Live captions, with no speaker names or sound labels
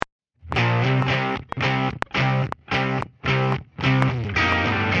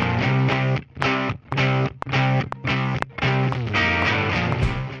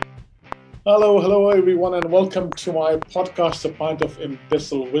Hello, everyone, and welcome to my podcast, A Pint of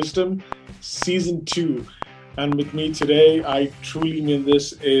Imbecile Wisdom, Season 2. And with me today, I truly mean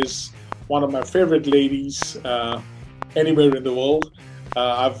this, is one of my favorite ladies anywhere in the world.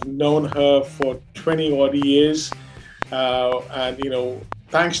 I've known her for 20 odd years, and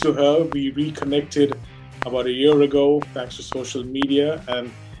thanks to her, we reconnected about a year ago, thanks to social media,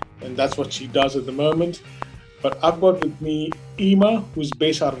 and that's what she does at the moment. But I've got with me Eimer, who's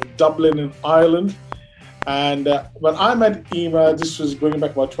based out of Dublin in Ireland. And when I met Eimer, this was going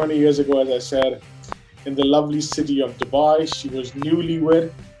back about 20 years ago, as I said, in the lovely city of Dubai. She was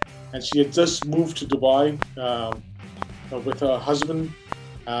newlywed and she had just moved to Dubai with her husband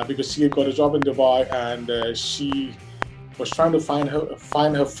because he had got a job in Dubai, and she was trying to find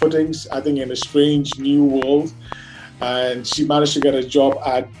her footings, I think, in a strange new world. And she managed to get a job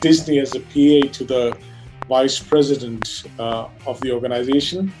at Disney as a PA to the vice president of the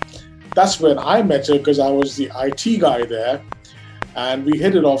organization. That's when I met her because I was the IT guy there, and we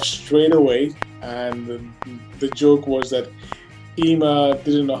hit it off straight away. And the joke was that Eimer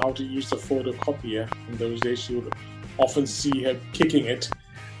didn't know how to use the photocopier. In those days, you would often see her kicking it,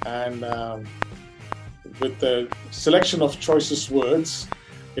 and with the selection of choicest words,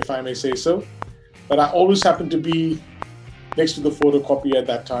 if I may say so. But I always happened to be next to the photocopier at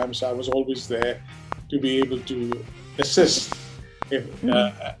that time, so I was always there to be able to assist. And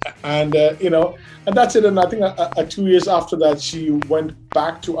that's it. And I think 2 years after that, she went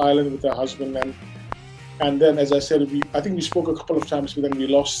back to Ireland with her husband. And then, as I said, I think we spoke a couple of times, but then we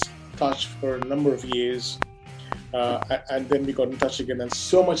lost touch for a number of years. And then we got in touch again, and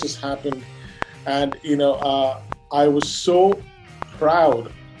so much has happened. And, I was so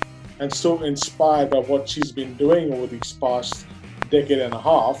proud and so inspired by what she's been doing over these past decade and a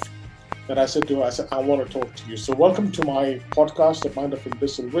half, that I said to her, I want to talk to you. So welcome to my podcast, A Pint of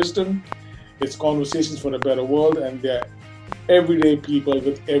Imbecile Wisdom. It's conversations for a better world, and they're everyday people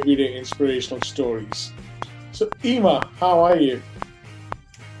with everyday inspirational stories. So Eimer, how are you?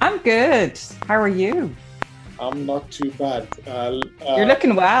 I'm good. How are you? I'm not too bad. You're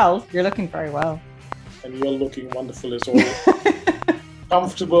looking well. You're looking very well. And you're looking wonderful as always.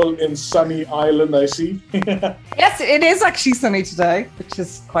 Comfortable in sunny Ireland, I see. Yes, it is actually sunny today, which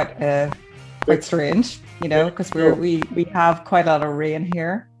is quite strange, because we have quite a lot of rain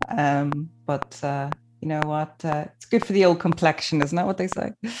here. But you know what? It's good for the old complexion, isn't that what they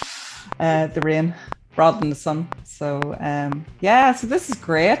say? The rain rather than the sun. So so this is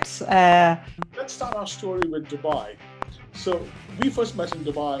great. Let's start our story with Dubai. So we first met in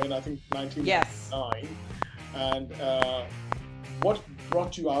Dubai in, I think, 1999. Yes. And what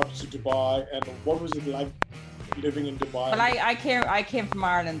brought you out to Dubai, and what was it like living in Dubai? Well, I came from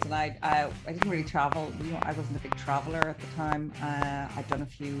Ireland, and I didn't really travel. I wasn't a big traveler at the time. I'd done a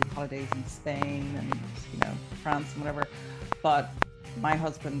few holidays in Spain and France and whatever, but my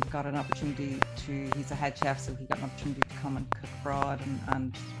husband got an opportunity he's a head chef, so he got an opportunity to come and cook abroad,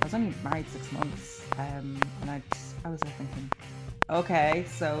 and I was only married 6 months, and I was there thinking, okay,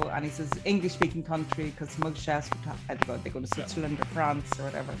 so, and he says English speaking country, because most chefs they go to Switzerland or France or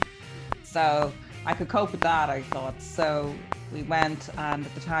whatever, so I could cope with that, I thought. So we went, and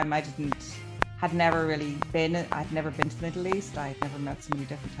at the time I'd never been to the Middle East. I'd never met so many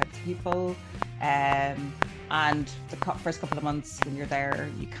different types of people, and the first couple of months when you're there,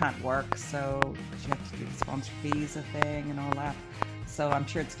 you can't work, so because you have to do the sponsored visa thing and all that. So I'm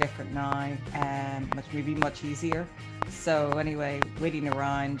sure it's different now, maybe much easier. So anyway, waiting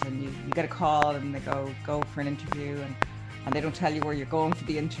around, and you get a call, and they go for an interview, and they don't tell you where you're going for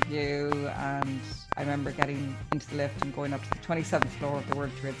the interview. And I remember getting into the lift and going up to the 27th floor of the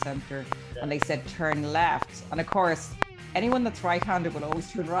World Trade Center, and they said turn left. And of course, anyone that's right-handed will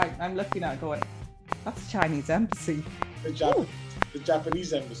always turn right. I'm looking at it going, that's the Chinese embassy. The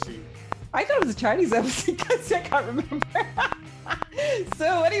Japanese embassy. I thought it was a Chinese embassy because I can't remember.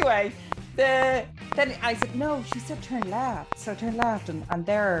 So anyway, then I said, no, she said turn left. So turn left, and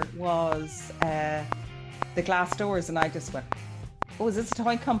there was the glass doors, and I just went, oh, is this a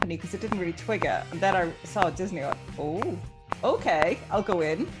toy company? Because it didn't really twig it. And then I saw Disney, I went, oh, okay, I'll go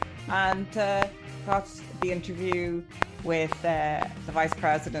in. And got the interview with the vice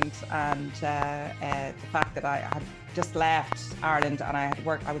president, and the fact that I had just left Ireland, and I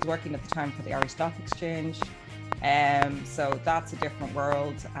was working at the time for the Irish Stock Exchange. So that's a different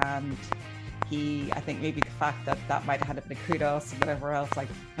world, and I think maybe the fact that might have had a bit of kudos and whatever else, like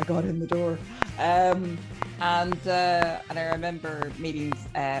I got in the door. And I remember meetings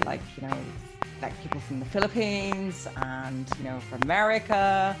like people from the Philippines, and from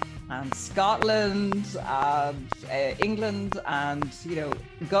America and Scotland and England and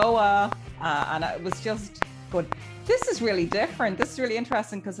Goa And it was just good. This is really different. This is really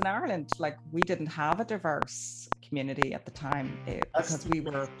interesting because in Ireland, like we didn't have a diverse community at the time because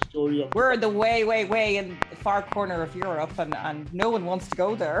we're the way in the far corner of Europe, and no one wants to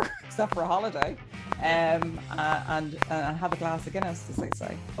go there except for a holiday, and have a glass of Guinness, as they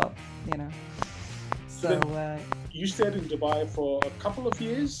say. But you know, so you stayed in Dubai for a couple of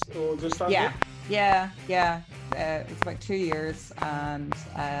years, or just that? Yeah. It was about 2 years, and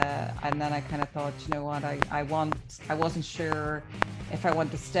then I kind of thought, you know what, I wasn't sure if I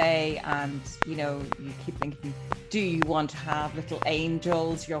want to stay, and you know, you keep thinking, do you want to have little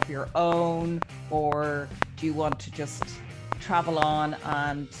angels of your own, or do you want to just travel on?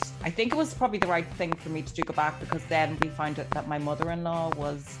 And I think it was probably the right thing for me to go back, because then we found out that my mother-in-law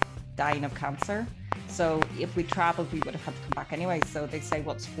was dying of cancer. So if we traveled, we would have had to come back anyway. So they say,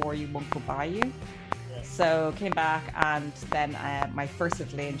 what's for you won't go by you. Yeah. So came back, and then my first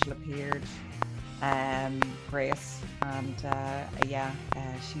little angel appeared, Grace. And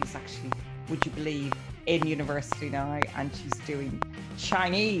she's actually, would you believe, in university now, and she's doing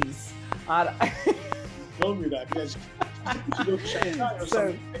Chinese. Told me that, yes. She go to Shanghai or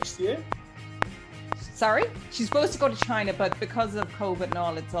something next year? Sorry? She's supposed to go to China, but because of COVID and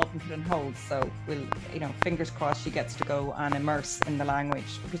all, it's all been put on hold. So we'll, you know, fingers crossed she gets to go and immerse in the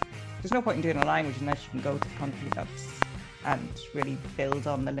language, because there's no point in doing a language unless you can go to the country and really build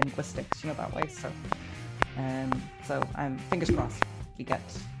on the linguistics, you know, that way. So fingers crossed we get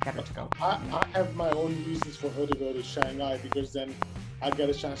her to go. I have my own reasons for her to go to Shanghai, because then I get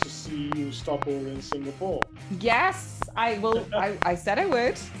a chance to see you stop over in Singapore. Yes, I will. I said I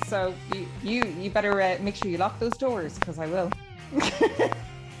would. So you better make sure you lock those doors, because I will.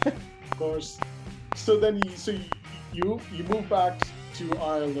 Of course. So then you move back to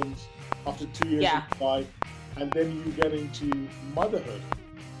Ireland after 2 years in Dubai, and then you get into motherhood.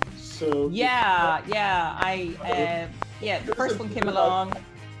 So the first one came along.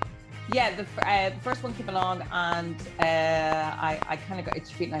 Yeah, the first one came along, and I kind of got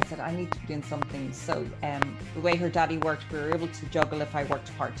itchy feet, and I said, I need to be doing something. So the way her daddy worked, we were able to juggle if I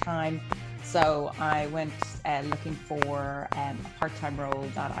worked part-time. So I went looking for a part-time role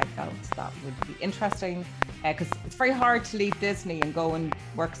that I felt that would be interesting, because it's very hard to leave Disney and go and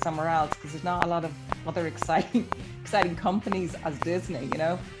work somewhere else, because there's not a lot of other exciting companies as Disney, you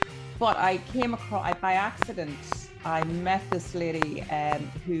know. But I came across, by accident, I met this lady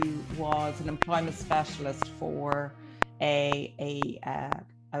who was an employment specialist for it's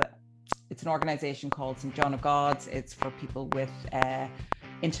an organization called St. John of God's. It's for people with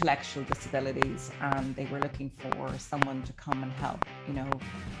intellectual disabilities, and they were looking for someone to come and help,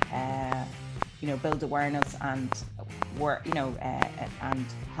 build awareness and work, and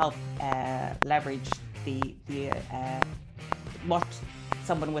help leverage the what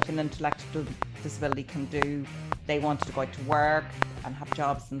someone with an intellectual disability can do. They wanted to go out to work and have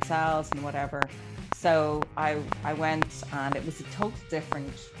jobs themselves and whatever. So I went, and it was a totally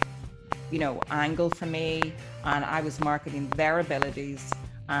different, angle for me. And I was marketing their abilities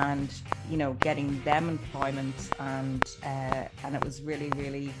and, getting them employment, and it was really,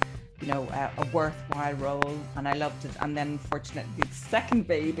 really, a worthwhile role, and I loved it. And then unfortunately, the second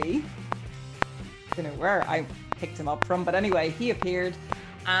baby, I don't know where I picked him up from, but anyway, he appeared,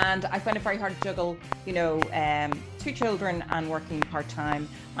 and I found it very hard to juggle, 2 children and working part-time.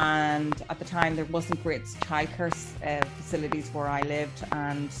 And at the time, there wasn't great childcare facilities where I lived,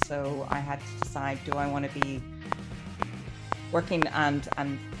 and so I had to decide, do I want to be working and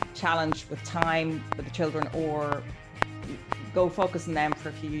challenged with time with the children, or go focus on them for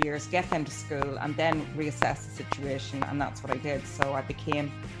a few years, get them to school, and then reassess the situation. And that's what I did. So I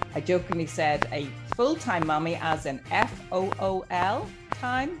became, I jokingly said, a full-time mommy, as in FOOL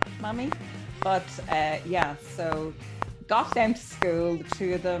time mommy. But so got them to school, the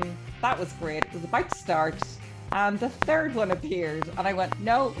 2 of them. That was great. It was about to start, and the third one appeared, and I went,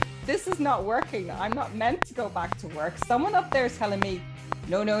 no, this is not working. I'm not meant to go back to work. Someone up there is telling me,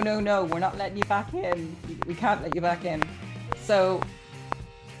 no, we're not letting you back in. We can't let you back in. So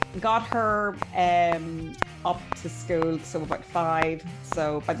got her up to school, so about 5.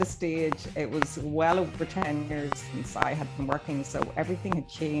 So by this stage, it was well over 10 years since I had been working. So everything had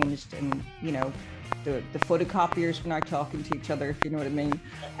changed, and the photocopiers were now talking to each other, if you know what I mean.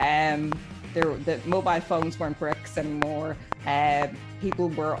 The mobile phones weren't bricks anymore. People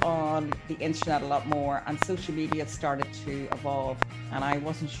were on the internet a lot more, and social media started to evolve, and I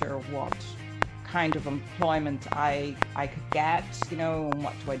wasn't sure what kind of employment I could get, and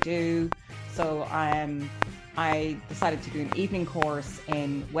what do I do. So I decided to do an evening course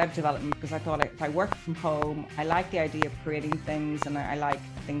in web development because I thought if I work from home, I like the idea of creating things and I like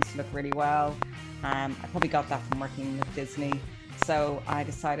things to look really well. I probably got that from working with Disney. So I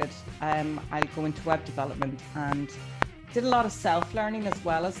decided I'll go into web development and did a lot of self-learning as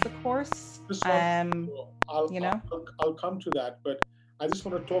well as the course. I'll come to that, but I just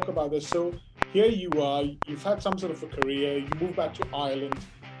want to talk about this. So here you are, you've had some sort of a career, you move back to Ireland,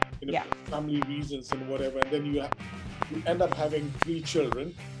 for family reasons and whatever, and then you end up having 3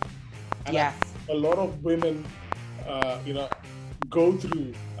 children. And yes. A lot of women, go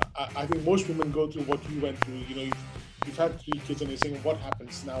through, I think most women go through what you went through. You've had 3 kids and you're saying, what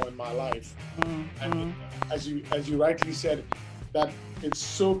happens now in my life? Mm-hmm. And as you rightly said, that it's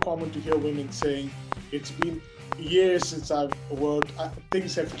so common to hear women saying, it's been years since I've worked,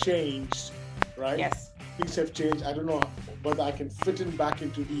 things have changed, right? Yes. Things have changed. I don't know whether I can fit in back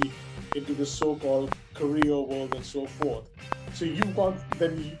into the so-called career world and so forth. So you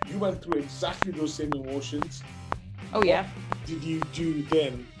went through exactly those same emotions. Oh yeah. What did you do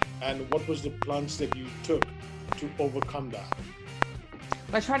then, and what was the plunge that you took to overcome that?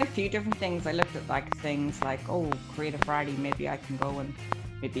 Well, I tried a few different things. I looked at things like, Creative Friday, maybe I can go and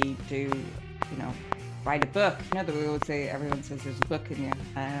maybe do, write a book. Everyone says there's a book in you.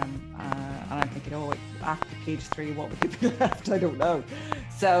 And I'm thinking, after page 3, what would be left? I don't know.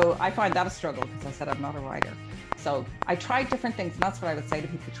 So I find that a struggle because I said I'm not a writer. So I tried different things, and that's what I would say to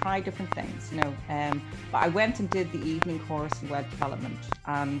people, try different things, But I went and did the evening course in web development,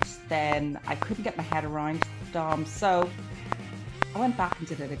 and then I couldn't get my head around Dom. So I went back and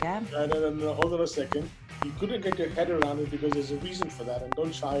did it again. No, hold on a second. You couldn't get your head around it because there's a reason for that, and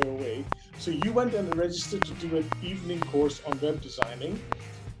don't shy away. So you went and registered to do an evening course on web designing.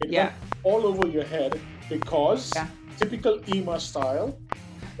 It went all over your head because typical Eimer style.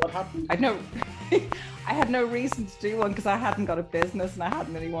 What happened? I had no reason to do one because I hadn't got a business and I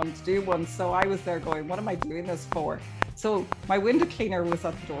hadn't anyone to do one. So I was there going, what am I doing this for? So my window cleaner was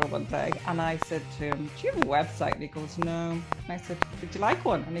at the door one day and I said to him, do you have a website? And he goes, no. And I said, would you like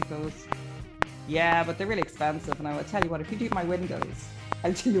one? And he goes, yeah, but they're really expensive. And I would tell you what, if you do my windows,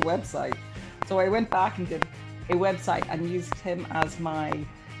 I'll do your website. So I went back and did a website and used him as my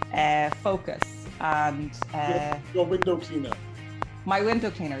focus. And your window cleaner. My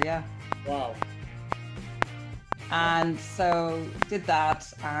window cleaner, yeah. Wow. And so did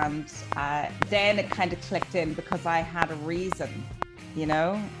that, and then it kind of clicked in because I had a reason,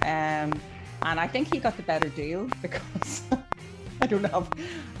 and I think he got the better deal because I don't have,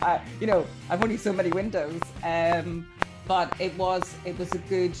 I've only so many windows, but it was a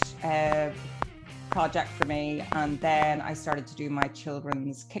good project for me. And then I started to do my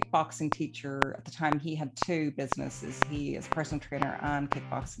children's kickboxing teacher. At the time, he had 2 businesses. He is a personal trainer and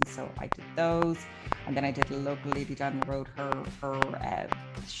kickboxing, so I did those. And then I did a local lady down the road, her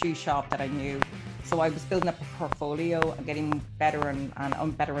shoe shop that I knew. So I was building up a portfolio and getting better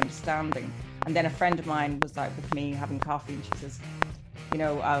and better understanding. And then a friend of mine was out with me having coffee, and she says, she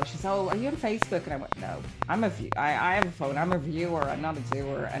said, are you on Facebook? And I went, no, I have a phone. I'm a viewer. I'm not a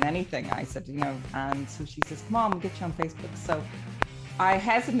doer and anything. I said, and so she says, come on, we'll get you on Facebook. So I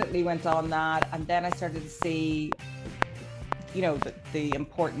hesitantly went on that. And then I started to see, the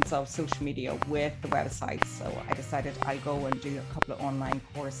importance of social media with the website. So I decided I'll go and do a couple of online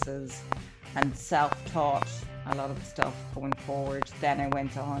courses and self-taught a lot of the stuff going forward. Then I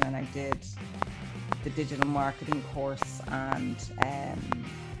went on and I did the digital marketing course, and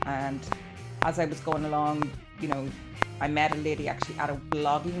as I was going along, I met a lady actually at a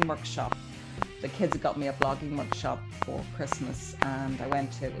blogging workshop. The kids had got me a blogging workshop for Christmas, and I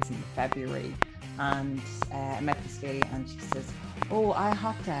went to it. Was in February, and I met this lady, and she says, I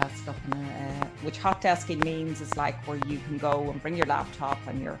hot desk up in which hot desking means is like where you can go and bring your laptop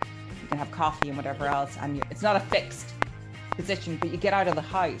and you can have coffee and whatever else, and it's not a fixed position, but you get out of the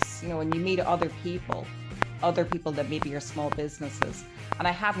house, and you meet other people that maybe are small businesses. And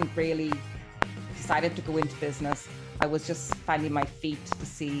I hadn't really decided to go into business. I was just finding my feet to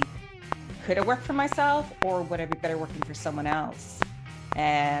see, could I work for myself or would I be better working for someone else?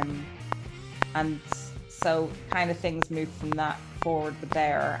 And so kind of things moved from that forward with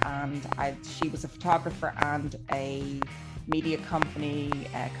there. And she was a photographer and a media company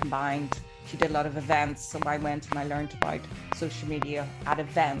combined. She did a lot of events, so I went and I learned about social media at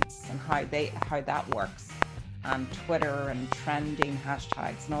events and how that works, and Twitter and trending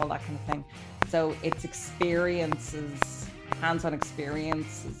hashtags and all that kind of thing. So it's experiences, hands-on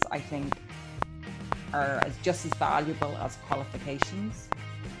experiences, I think, are just as valuable as qualifications.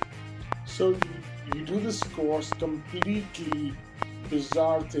 So you do this course, completely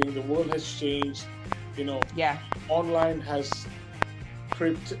bizarre thing. The world has changed. Yeah. Online has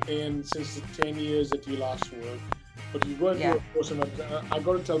crept in since the 10 years that you last worked. But you go into a course, and I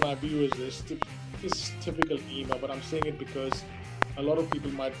got to tell my viewers this is typical email, but I'm saying it because a lot of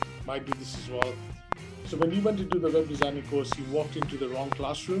people might do this as well. So when you went to do the web designing course, you walked into the wrong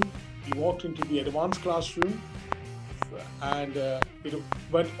classroom. You walked into the advanced classroom, and it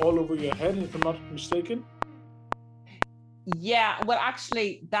went all over your head, if I'm not mistaken. Yeah, well,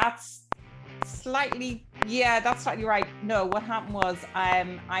 actually, that's slightly right. No, what happened was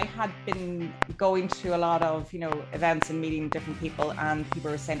I had been going to a lot of events and meeting different people, and people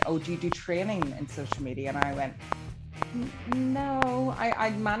were saying, "Oh, do you do training in social media?" And I went, "No,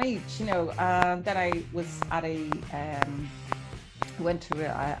 I manage." Then I was at went to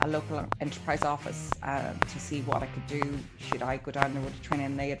a local enterprise office to see what I could do. Should I go down there with the training?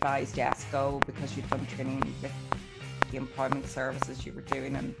 And they advised, yes, go, because you've done training with the employment services you were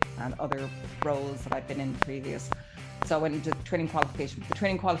doing and other roles that I'd been in previous. So I went into the training qualification. The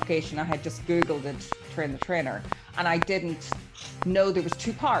training qualification, I had just Googled it, train the trainer, and I didn't know there was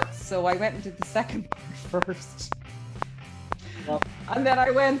two parts. So I went into the second part first. And then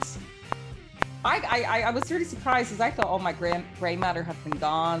I went, I was really surprised, because I thought all my grey matter had been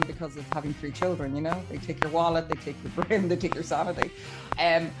gone because of having 3 children. They take your wallet, they take your brain, they take your sanity.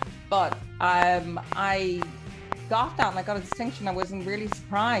 But I got that, and I got a distinction. I wasn't really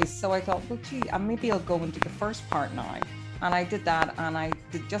surprised. So I thought, well, gee, maybe I'll go and do the first part now. And I did that, and I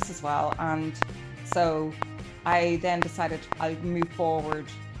did just as well. And so I then decided I'd move forward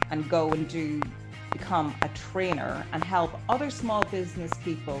and go and become a trainer and help other small business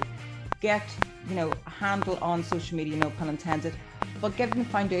people get a handle on social media, no pun intended, but getting the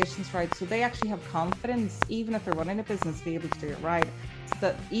foundations right, so they actually have confidence, even if they're running a business, to be able to do it right. So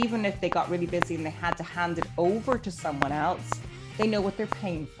that even if they got really busy and they had to hand it over to someone else, they know what they're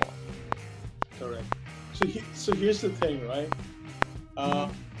paying for. Correct. So here's the thing, right?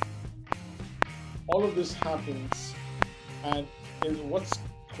 All of this happens, and what's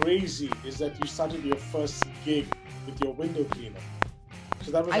crazy is that you started your first gig with your window cleaner.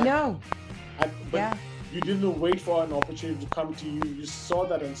 So that was but you didn't wait for an opportunity to come to you. You saw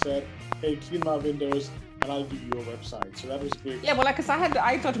that and said, "Hey, clean my windows, and I'll do your website." So that was great. Yeah, well, because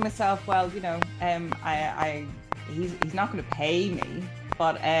I thought to myself, well, he's not going to pay me,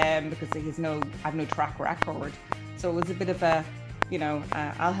 but because I have no track record. So it was a bit of a,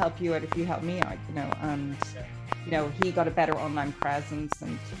 I'll help you out if you help me out, and. He got a better online presence,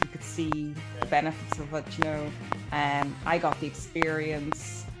 and you could see the benefits of it, I got the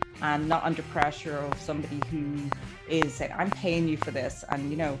experience, and not under pressure of somebody who is saying, I'm paying you for this. And,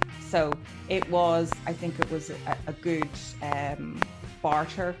 so I think it was a good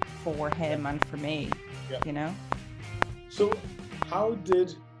barter for him and for me, So how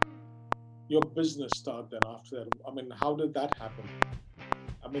did your business start then after that? I mean, how did that happen?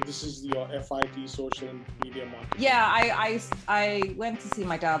 I mean, this is your FIT, social media marketing. Yeah, I went to see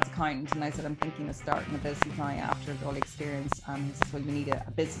my dad's accountant, and I said, I'm thinking of starting a business now after all the experience. And he says, well, you need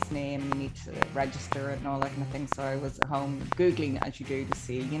a business name, and you need to register it and all that kind of thing. So I was at home Googling, as you do, to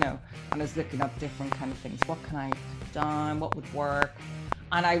see, and I was looking up different kind of things. What can I put down? What would work?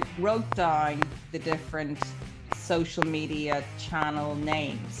 And I wrote down the different social media channel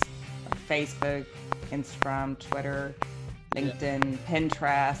names, like Facebook, Instagram, Twitter, LinkedIn,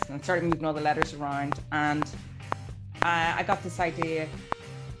 Pinterest, and started moving all the letters around. And I got this idea,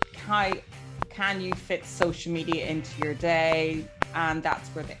 how can you fit social media into your day? And that's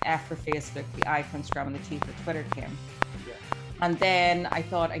where the F for Facebook, the I for Instagram, and the T for Twitter came. Yeah. And then I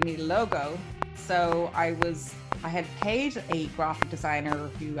thought I need a logo. So I had paid a graphic designer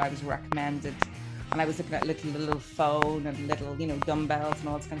who I was recommended, and I was looking at little phone and little, dumbbells and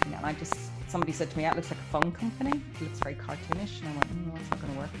all this kind of thing. And somebody said to me, that looks like a phone company. It looks very cartoonish. And I went, no, it's not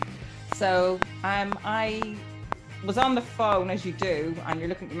going to work. So I was on the phone, as you do, and you're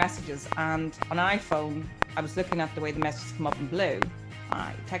looking at the messages. And on an iPhone, I was looking at the way the messages come up in blue,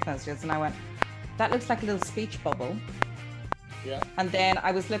 text messages, and I went, that looks like a little speech bubble. Yeah. And then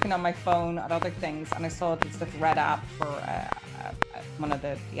I was looking on my phone at other things, and I saw this little red app for one of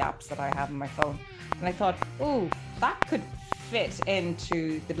the apps that I have on my phone. And I thought, oh, that could fit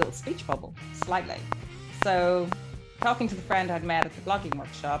into the little speech bubble slightly. So talking to the friend I'd met at the blogging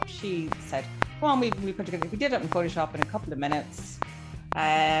workshop, she said, well, we put together, we did it in Photoshop in a couple of minutes.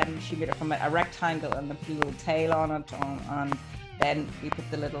 She made it from a rectangle and then put a little tail on it, and then we put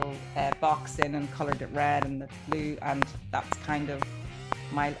the little box in and coloured it red and the blue, and that's kind of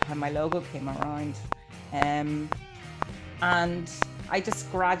how my logo came around. And I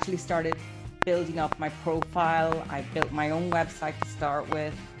just gradually started building up my profile. I built my own website to start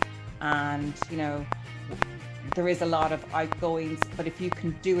with, and there is a lot of outgoings, but if you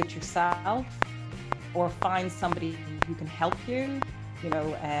can do it yourself or find somebody who can help you,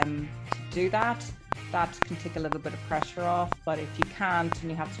 to do that can take a little bit of pressure off. But if you can't and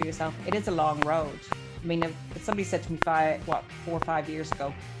you have to do it yourself, it is a long road. I mean, if somebody said to me 4 or 5 years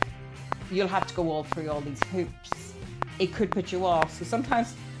ago, you'll have to go through all these hoops, it could put you off. So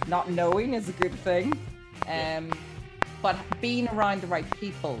sometimes not knowing is a good thing. But being around the right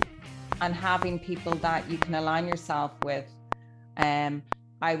people and having people that you can align yourself with,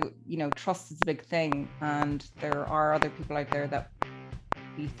 trust is a big thing. And there are other people out there that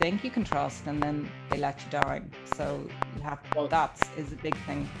you think you can trust and then they let you down. So that is a big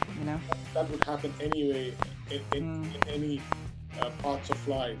thing, That would happen anyway in any parts of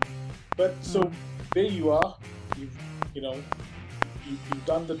life. But so there you are. You've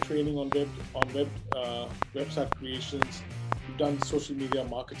done the training on website creations. You've done social media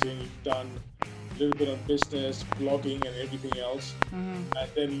marketing. You've done a little bit on business, blogging, and everything else. And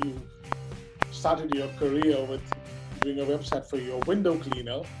then you started your career with doing a website for your window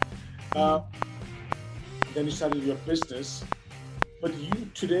cleaner. Then you started your business. But you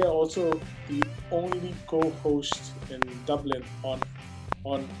today are also the only co-host in Dublin on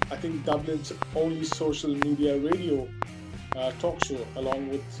I think Dublin's only social media radio talk show, along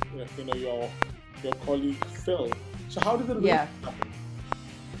with your colleague Phil. So how did the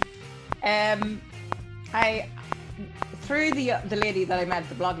happen? Through the lady that I met at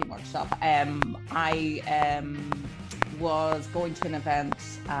the blogging workshop, I was going to an event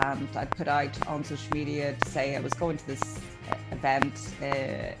and I put out on social media to say I was going to this event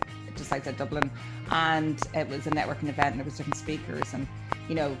just outside Dublin, and it was a networking event and there was different speakers, and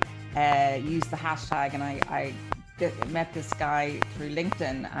used the hashtag, and I met this guy through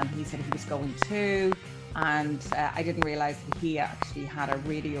LinkedIn and he said he was going too, and I didn't realize that he actually had a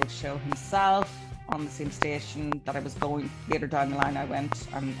radio show himself on the same station that I was going. Later down the line I went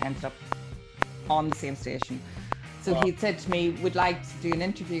and ended up on the same station. So he said to me, would like to do an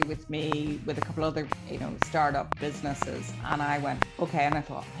interview with me with a couple other, startup businesses. And I went, okay. And I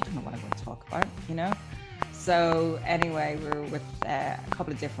thought, I don't know what I'm going to talk about, So anyway, we were with a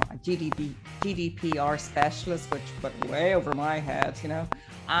couple of different GDPR specialists, which went way over my head,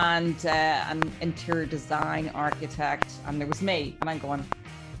 and an interior design architect. And there was me, and I'm going,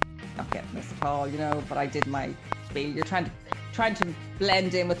 not getting this at all, but I did my spiel. You're trying to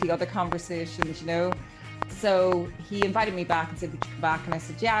blend in with the other conversations, So he invited me back and said, would you come back? And I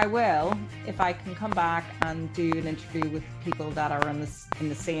said, yeah, I will, if I can come back and do an interview with people that are in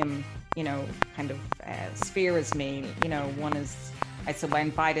the same, kind of sphere as me. One is, I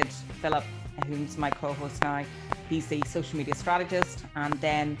invited Philip, who's my co-host now. He's the social media strategist. And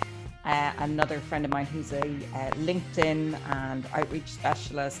then another friend of mine who's a LinkedIn and outreach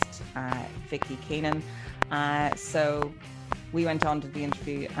specialist, Vicky Keenan. So we went on to the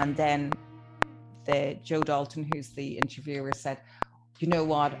interview, and then Joe Dalton, who's the interviewer, said, you know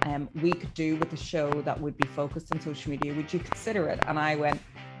what, we could do with a show that would be focused on social media. Would you consider it? And I went,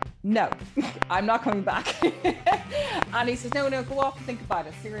 no, I'm not coming back. And he says, no, go off and think about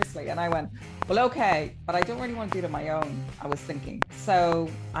it, seriously. And I went, well, okay, but I don't really want to do it on my own, I was thinking. So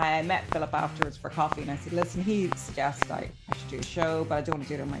I met Philip afterwards for coffee, and I said, listen, he suggested I should do a show, but I don't want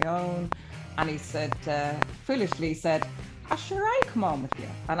to do it on my own. And he said, foolishly said, sure, I'll come on with you.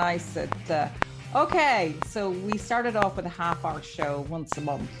 And I said, okay. So we started off with a half-hour show once a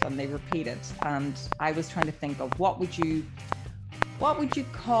month, and they repeated. And I was trying to think of what would you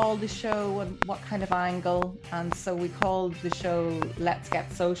call the show and what kind of angle. And so we called the show Let's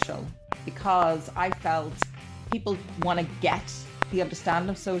Get Social, because I felt people want to get the understanding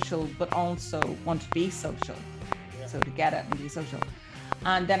of social, but also want to be social. Yeah. So to get it and be social.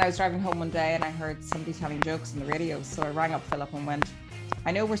 And then I was driving home one day and I heard somebody telling jokes on the radio. So I rang up Philip and went,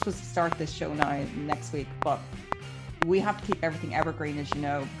 I know we're supposed to start this show now next week, but we have to keep everything evergreen, as you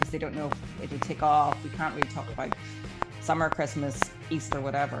know, because they don't know if it'll take off. We can't really talk about summer, Christmas, Easter,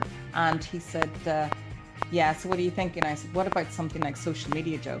 whatever. And he said, yeah, so what are you thinking? I said, what about something like social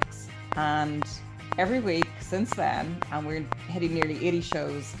media jokes? And every week since then, and we're hitting nearly 80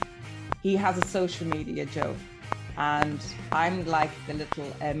 shows, he has a social media joke. And I'm like the little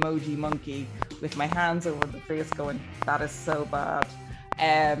emoji monkey with my hands over the face going, that is so bad.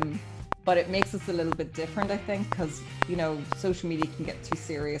 But it makes us a little bit different, I think, because, social media can get too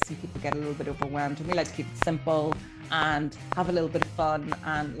serious and people get a little bit overwhelmed. And we like to keep it simple and have a little bit of fun.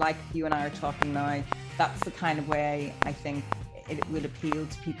 And like you and I are talking now, that's the kind of way I think it will appeal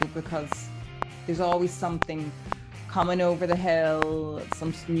to people, because there's always something coming over the hill,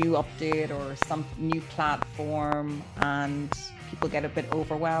 some new update or some new platform, and people get a bit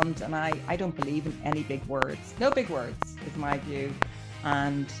overwhelmed, and I don't believe in any big words. No big words is my view.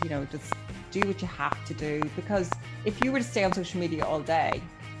 And, you know, just do what you have to do, because if you were to stay on social media all day,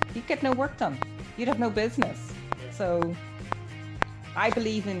 you'd get no work done. You'd have no business. So I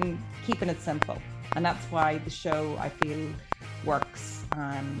believe in keeping it simple. And that's why the show, I feel, works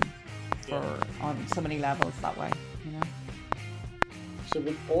on so many levels that way, you know. So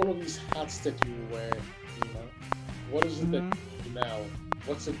with all of these hats that you wear, you know, what is it that you do now?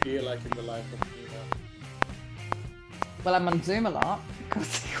 What's a day like in the life of Eimer? Well, I'm on Zoom a lot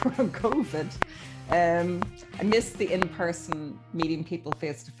because we're on COVID. I miss the in-person meeting people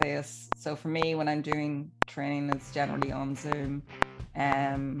face to face. So for me, when I'm doing training, it's generally on Zoom.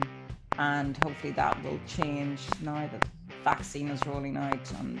 And hopefully that will change now that vaccine is rolling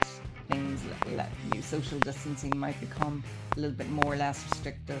out and things like social distancing might become a little bit more or less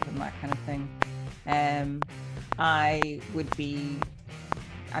restrictive and that kind of thing. I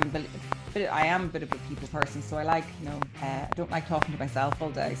am a bit of a people person, so I like, you know, I don't like talking to myself all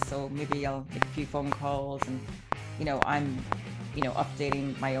day, so maybe I'll make a few phone calls, and, you know, I'm, you know,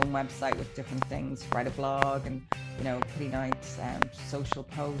 updating my own website with different things, write a blog, and, you know, putting out social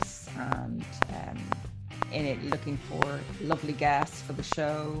posts, and in it looking for lovely guests for the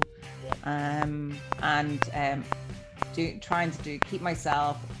show, trying to keep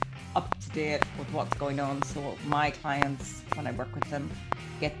myself up to date with what's going on, so my clients, when I work with them,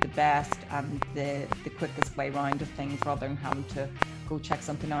 get the best and the quickest way around of things, rather than having to go check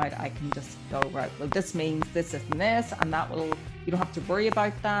something out. I can just go, right, well, this means this and this, and that will, you don't have to worry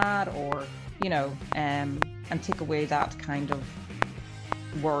about that, or, you know, and take away that kind of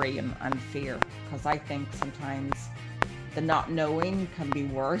worry and fear, because I think sometimes the not knowing can be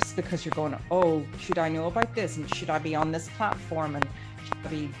worse, because you're going, oh, should I know about this, and should I be on this platform, and should I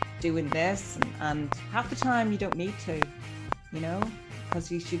be doing this, and half the time you don't need to, you know, because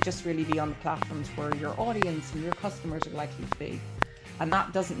you should just really be on the platforms where your audience and your customers are likely to be. And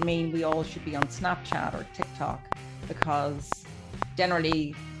that doesn't mean we all should be on Snapchat or TikTok, because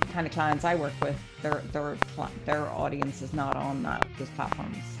generally the kind of clients I work with, their audience is not on those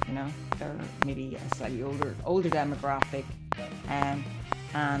platforms, you know. They're maybe a slightly older demographic, and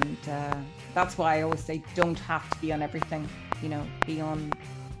that's why I always say don't have to be on everything, you know.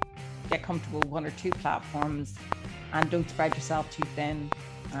 Get comfortable with one or two platforms, and don't spread yourself too thin,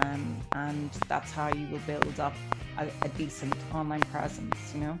 and that's how you will build up a decent online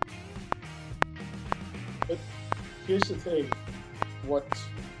presence, you know. But here's the thing, what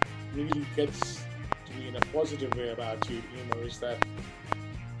really gets to me in a positive way about you, Eimer, is that,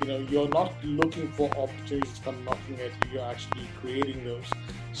 you know, you're not looking for opportunities to come knocking at you, you're actually creating those.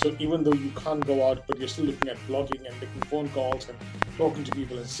 So even though you can't go out, but you're still looking at blogging and making phone calls and talking to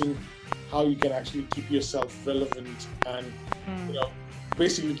people and seeing how you can actually keep yourself relevant and, you know,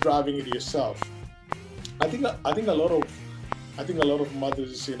 basically driving it yourself. I think a lot of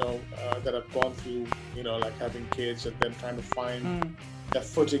mothers, you know, that have gone through, you know, like having kids and then trying to find their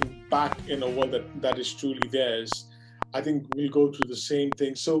footing back in a world that is truly theirs, I think we'll go through the same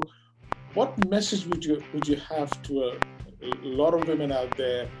thing. So what message would you have to a lot of women out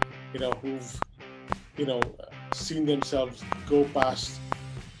there, you know, who've, you know, seen themselves go past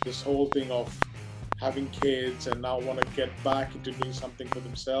this whole thing of having kids and now want to get back into doing something for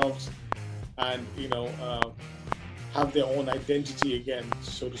themselves and, you know, have their own identity again,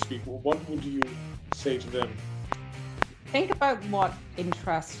 so to speak? Well, what would you say to them? Think about what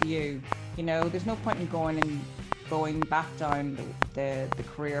interests you. You know, there's no point in going back down the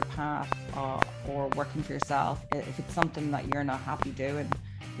career path or working for yourself if it's something that you're not happy doing.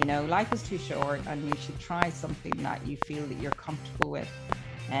 You know, life is too short, and you should try something that you feel that you're comfortable with.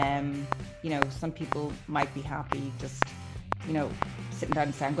 You know, some people might be happy just, you know, sitting down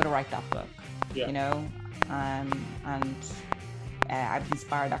and saying, I'm going to write that book, you know, and I've been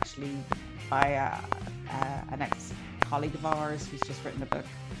inspired actually by an ex-colleague of ours who's just written a book,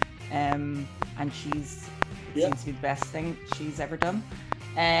 and seems to be the best thing she's ever done.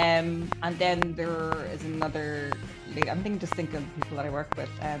 And then there is another lady, I'm thinking of people that I work with,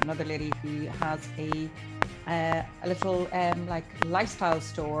 another lady who has a little like lifestyle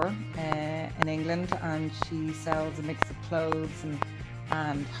store in England, and she sells a mix of clothes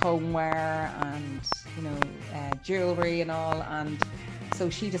and homeware and, you know, jewelry and all. And so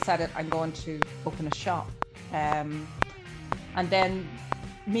she decided, I'm going to open a shop, and then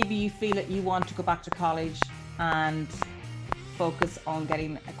maybe you feel that you want to go back to college and focus on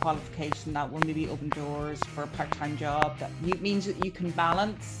getting a qualification that will maybe open doors for a part-time job that means that you can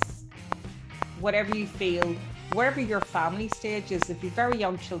balance whatever you feel, wherever your family stage is. If you're very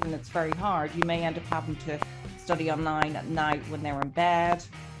young children, it's very hard. You may end up having to study online at night when they're in bed,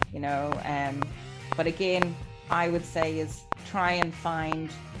 you know. But again, I would say is try and find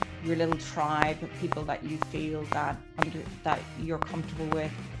your little tribe of people that you feel that you're comfortable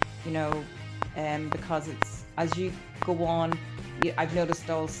with, you know, because it's as you go on, I've noticed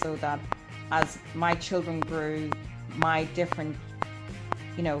also that as my children grew, my different,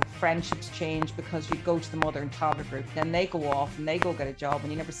 you know, friendships change, because you go to the mother and toddler group, then they go off and they go get a job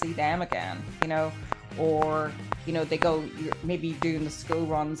and you never see them again, you know, or, you know, you're maybe doing the school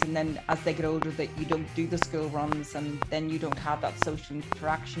runs, and then as they get older that you don't do the school runs, and then you don't have that social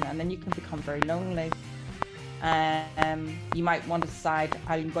interaction, and then you can become very lonely. You might want to decide,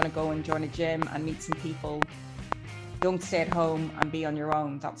 I'm going to go and join a gym and meet some people. Don't stay at home and be on your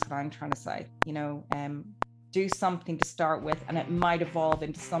own. That's what I'm trying to say, you know. Do something to start with, and it might evolve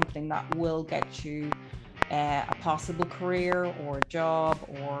into something that will get you a possible career or a job,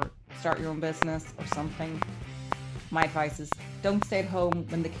 or start your own business or something. My advice is don't stay at home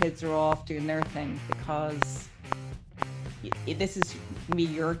when the kids are off doing their thing, because this is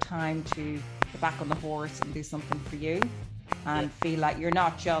your time to get back on the horse and do something for you, and feel like you're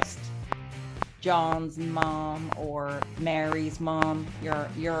not just John's mom or Mary's mom.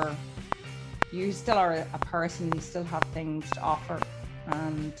 You still are a person. You still have things to offer,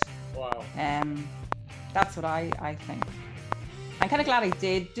 and wow. That's what I think. I'm kind of glad I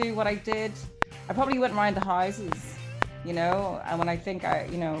did do what I did. I probably went around the houses, you know, and when I think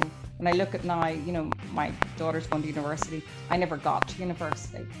when I look at now, you know, my daughter's going to university. I never got to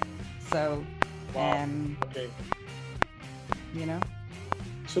university, so wow. Okay. You know.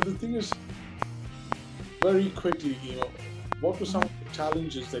 So the thing is, very quickly, you know, what were some of the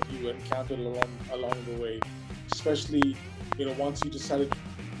challenges that you encountered along the way, especially, you know, once you decided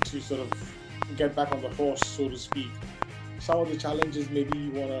to sort of get back on the horse, so to speak? Some of the challenges maybe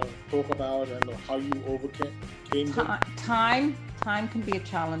you want to talk about, and how you overcame them? Time can be a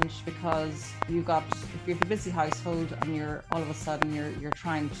challenge, because if you have a busy household and you're all of a sudden you're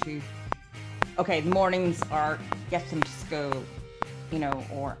trying to, okay, the mornings are get them to school, you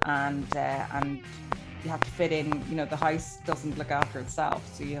know, and you have to fit in, you know, the house doesn't look after itself,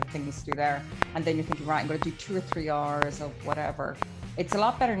 so you have things to do there, and then you're thinking, right, I'm going to do 2 or 3 hours of whatever. It's a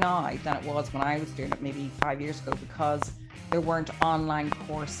lot better now than it was when I was doing it maybe 5 years ago, because there weren't online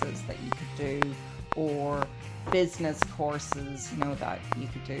courses that you could do, or business courses, you know, that you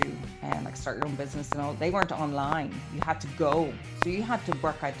could do, and like start your own business and all. They weren't online. You had to go, so you had to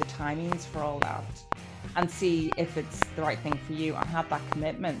work out the timings for all that and see if it's the right thing for you and have that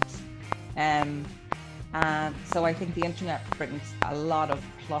commitment. So I think the internet brings a lot of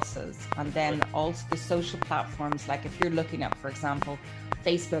pluses, and then also the social platforms. Like if you're looking at, for example,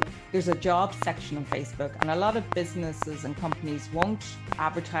 Facebook, there's a job section on Facebook, and a lot of businesses and companies won't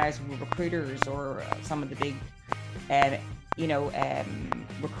advertise with recruiters or some of the big,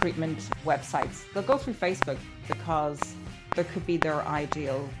 recruitment websites. They'll go through Facebook, because there could be their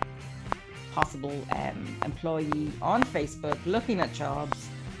ideal possible employee on Facebook looking at jobs,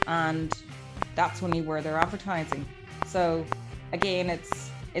 and that's only where they're advertising. So again,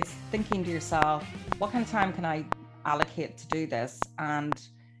 it's thinking to yourself, what kind of time can I allocate to do this? And,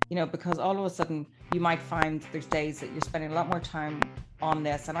 you know, because all of a sudden you might find there's days that you're spending a lot more time on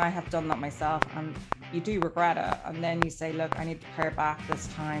this, and I have done that myself, and you do regret it, and then you say, look, I need to pare back this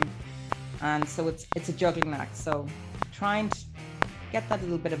time. And so it's a juggling act. So trying to get that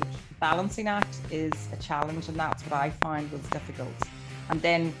little bit of a balancing act is a challenge, and that's what I find was difficult. And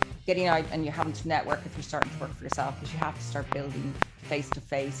then getting out and you're having to network if you're starting to work for yourself, because you have to start building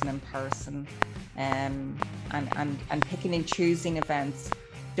face-to-face and in person, and picking and choosing events.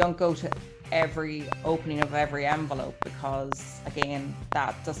 Don't go to every opening of every envelope, because again,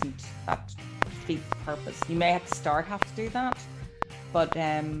 that defeats the purpose. You may have to do that, but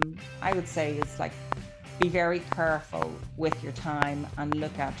I would say it's like, be very careful with your time and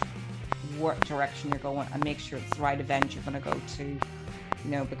look at what direction you're going, and make sure it's the right event you're going to go to, you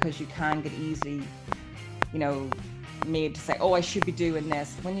know, because you can get easily, you know, made to say, oh, I should be doing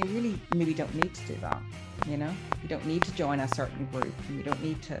this, when you really maybe don't need to do that. You know, you don't need to join a certain group, and you don't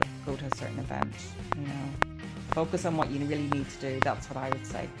need to go to a certain event. You know, focus on what you really need to do. That's what I would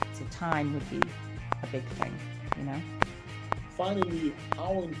say. So time would be a big thing, you know. Finally,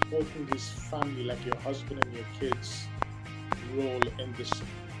 how important is family, like your husband and your kids' role in this?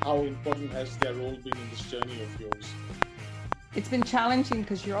 How important has their role been in this journey of yours? It's been challenging,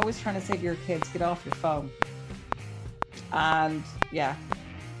 because you're always trying to say to your kids, get off your phone. And yeah.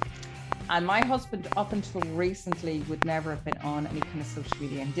 And my husband, up until recently, would never have been on any kind of social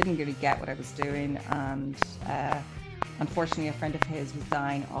media, and didn't really get what I was doing. And unfortunately, a friend of his was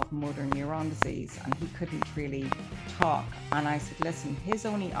dying of motor neuron disease, and he couldn't really talk. And I said, listen, his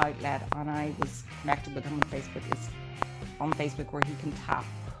only outlet, and I was connected with him on Facebook, is on Facebook where he can tap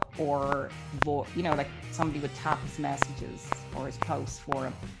or vote, you know, like somebody would tap his messages or his posts for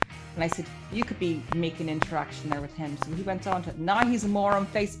him. And I said, you could be making interaction there with him. So he went on to, now he's more on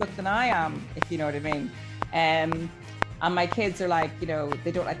Facebook than I am, if you know what I mean. And my kids are like, you know,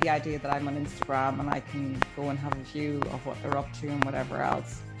 they don't like the idea that I'm on Instagram and I can go and have a view of what they're up to and whatever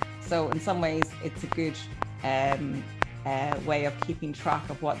else. So in some ways, it's a good way of keeping track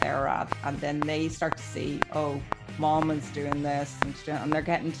of what they're at. And then they start to see, oh, mom is doing this, and they're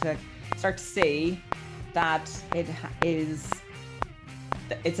getting to start to see that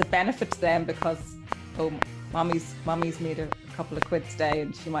it's a benefit to them because, oh, mommy's made a couple of quid today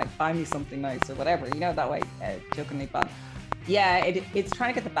and she might buy me something nice or whatever, you know, that way, jokingly. But yeah, it's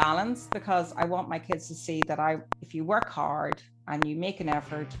trying to get the balance, because I want my kids to see that if you work hard and you make an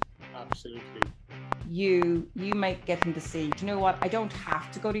effort, absolutely, you might get them to see, do you know what, I don't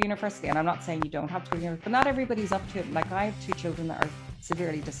have to go to university. And I'm not saying you don't have to go to university, but not everybody's up to it. Like, I have 2 children that are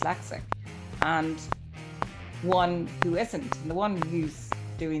severely dyslexic and one who isn't, and the one who's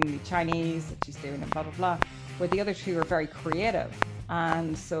doing the Chinese that she's doing and blah blah blah, where the other 2 are very creative.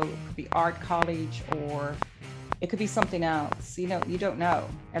 And so it could be art college or it could be something else, you know, you don't know,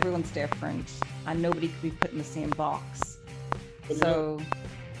 everyone's different and nobody could be put in the same box. But so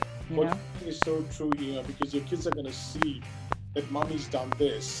you know, it's so true, you know, because your kids are going to see that mommy's done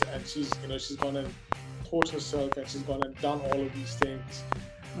this and she's gone and taught herself and she's gone and done all of these things.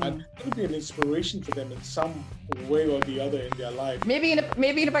 And it could be an inspiration for them in some way or the other in their life. Maybe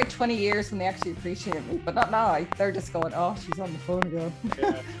in about 20 years when they actually appreciate me, but not now. They're just going, oh, she's on the phone again,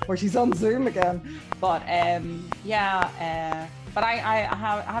 or she's on Zoom again. But but I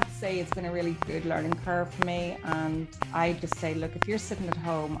have to say it's been a really good learning curve for me. And I just say, look, if you're sitting at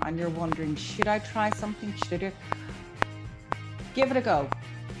home and you're wondering, should I try something? Should I do it? Give it a go.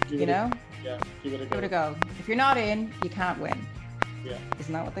 Give it a go. If you're not in, you can't win. Yeah.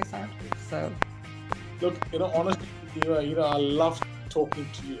 Isn't that what they said? So, look, you know, honestly, you know, I love talking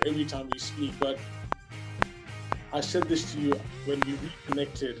to you every time we speak, but I said this to you when we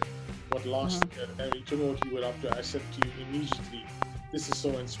reconnected last year, and you told me what you were up to. I said to you immediately, this is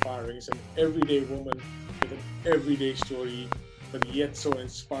so inspiring. It's an everyday woman with an everyday story, but yet so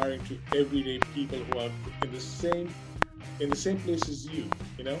inspiring to everyday people who are in the same place as you,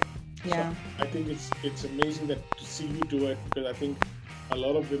 you know? Yeah. So I think it's amazing to see you do it, because I think a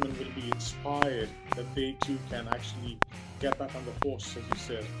lot of women will be inspired that they too can actually get back on the horse, as you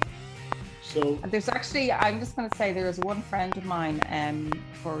said. So there's actually, I'm just going to say, there was one friend of mine,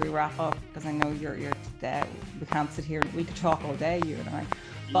 before we wrap up, because I know you're we can't sit here, we could talk all day, you and I,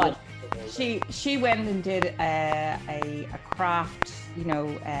 but she went and did a craft, you know,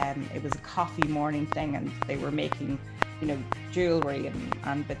 it was a coffee morning thing, and they were making, you know, jewelry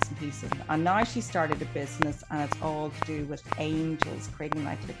and bits and pieces. And now she started a business, and it's all to do with angels, creating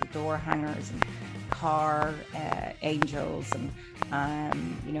like little door hangers and car angels, and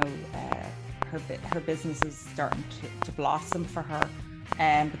you know, her business is starting to blossom for her,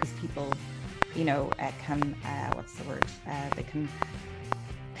 because people, you know, can what's the word? They can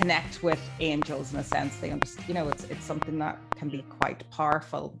connect with angels in a sense. They understand, you know, it's something that can be quite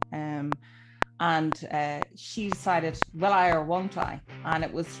powerful. And she decided, will I or won't I? And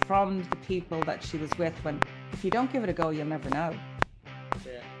it was from the people that she was with, when, if you don't give it a go, you'll never know.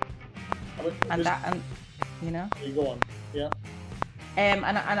 Yeah. And you know. You go on. Yeah. And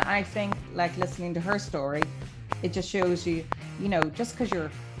I think, like, listening to her story, it just shows you, you know, just because you're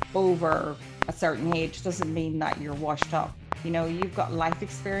over a certain age doesn't mean that you're washed up. You know, you've got life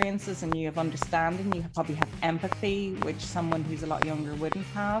experiences and you have understanding. You probably have empathy, which someone who's a lot younger wouldn't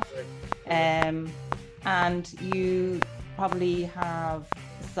have. And you probably have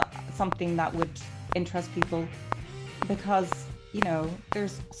something that would interest people, because, you know,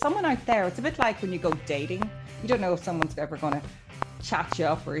 there's someone out there. It's a bit like when you go dating. You don't know if someone's ever going to chat you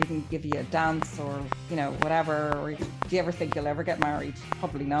up or even give you a dance or, you know, whatever. Or do you ever think you'll ever get married?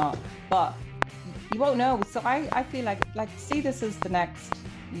 Probably not. But you won't know. So I feel like see this as the next,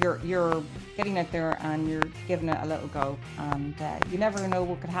 you're getting out there and you're giving it a little go, and you never know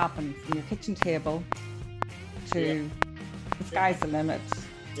what could happen from your kitchen table to the sky's the limit.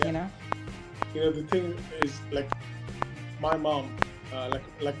 You know the thing is, like, my mom,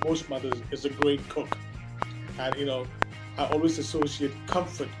 like most mothers, is a great cook, and you know, I always associate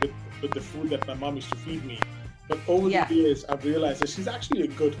comfort with the food that my mom used to feed me. But over the years, I've realized that she's actually a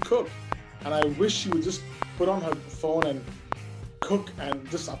good cook. And I wish she would just put on her phone and cook and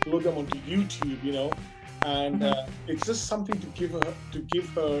just upload them onto YouTube, you know. and it's just something to give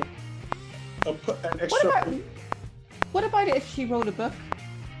her an extra. What about if she wrote a book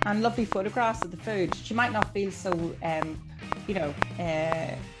and lovely photographs of the food? She might not feel so,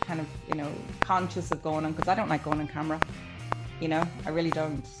 conscious of going on, because I don't like going on camera. I really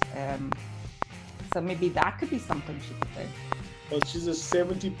don't. So maybe that could be something she could do. Well, she's a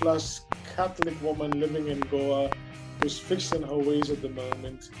 70-plus Catholic woman living in Goa who's fixed in her ways at the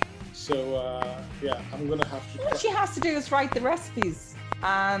moment. So, I'm going to have to... What she has to do is write the recipes.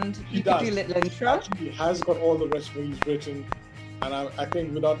 And you could do a little intro. She has got all the recipes written, and I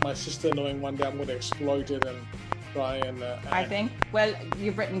think without my sister knowing, one day I'm going to exploit it and try and. I think. Well,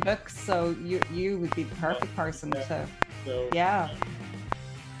 you've written books, so you would be the perfect person to. So,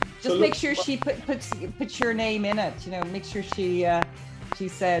 Just make sure she puts your name in it. Make sure she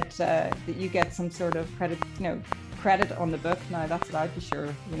said that you get some sort of credit on the book. Now that's what I'd be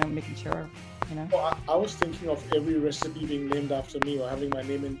sure. Making sure. Well, I was thinking of every recipe being named after me, or having my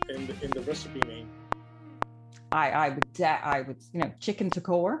name in the recipe name. I would, chicken to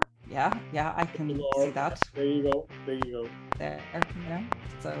core. Yeah, I can see that. There you go. There,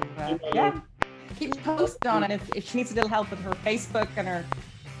 So keep me posted on it. If she needs a little help with her Facebook and her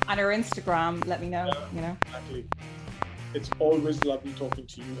Instagram, let me know. Yeah, exactly. It's always lovely talking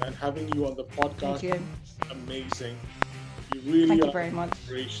to you, and having you on the podcast is amazing. Thank you very much.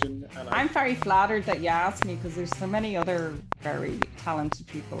 And I'm very flattered that you asked me, because there's so many other very talented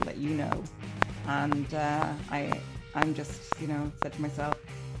people that and I'm just said to myself,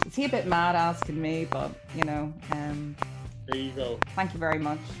 is he a bit mad asking me? But there you go. Thank you very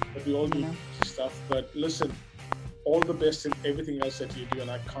much. But we all do stuff. But listen, all the best in everything else that you do,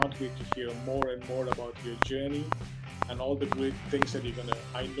 and I can't wait to hear more and more about your journey and all the great things that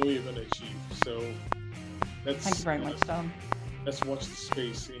I know you're gonna achieve. So. Thank you very much, Tom. Let's watch the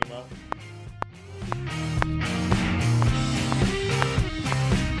space, Eimer.